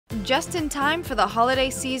Just in time for the holiday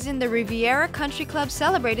season, the Riviera Country Club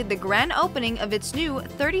celebrated the grand opening of its new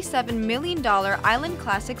 $37 million Island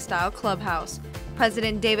Classic-style clubhouse.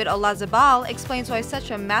 President David Olazabal explains why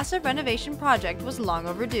such a massive renovation project was long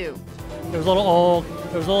overdue. It was a little old,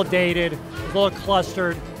 it was a little dated, it was a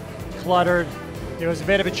little cluttered. It was a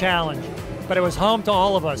bit of a challenge, but it was home to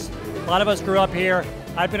all of us. A lot of us grew up here.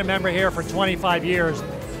 I've been a member here for 25 years.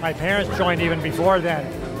 My parents joined even before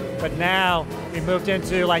then. But now we moved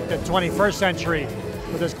into like the 21st century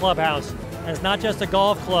with this clubhouse. And it's not just a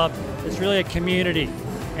golf club, it's really a community.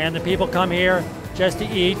 And the people come here just to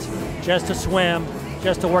eat, just to swim,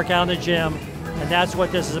 just to work out in the gym. And that's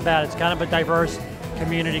what this is about. It's kind of a diverse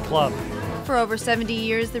community club. For over 70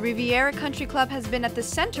 years, the Riviera Country Club has been at the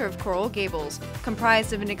center of Coral Gables,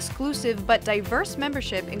 comprised of an exclusive but diverse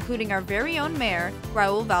membership, including our very own mayor,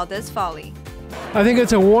 Raul Valdez-Foley. I think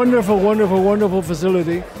it's a wonderful, wonderful, wonderful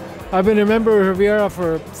facility. I've been a member of Riviera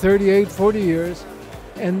for 38, 40 years,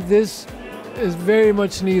 and this is very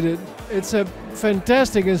much needed. It's a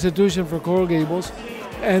fantastic institution for Coral Gables,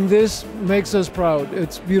 and this makes us proud.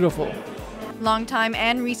 It's beautiful. Longtime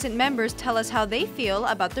and recent members tell us how they feel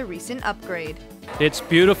about the recent upgrade. It's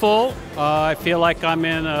beautiful. I feel like I'm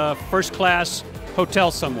in a first-class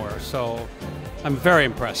hotel somewhere, so I'm very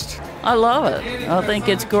impressed. I love it. I think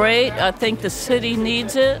it's great. I think the city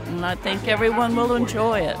needs it, and I think everyone will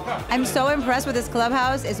enjoy it. I'm so impressed with this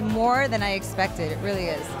clubhouse. It's more than I expected. It really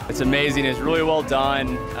is. It's amazing. It's really well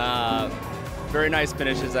done. Very nice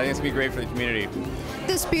finishes. I think it's going to be great for the community.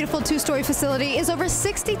 This beautiful two-story facility is over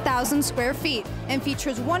 60,000 square feet and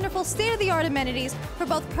features wonderful state-of-the-art amenities for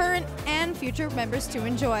both current and future members to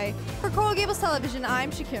enjoy. For Coral Gables Television,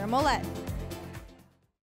 I'm Shakira Mollett.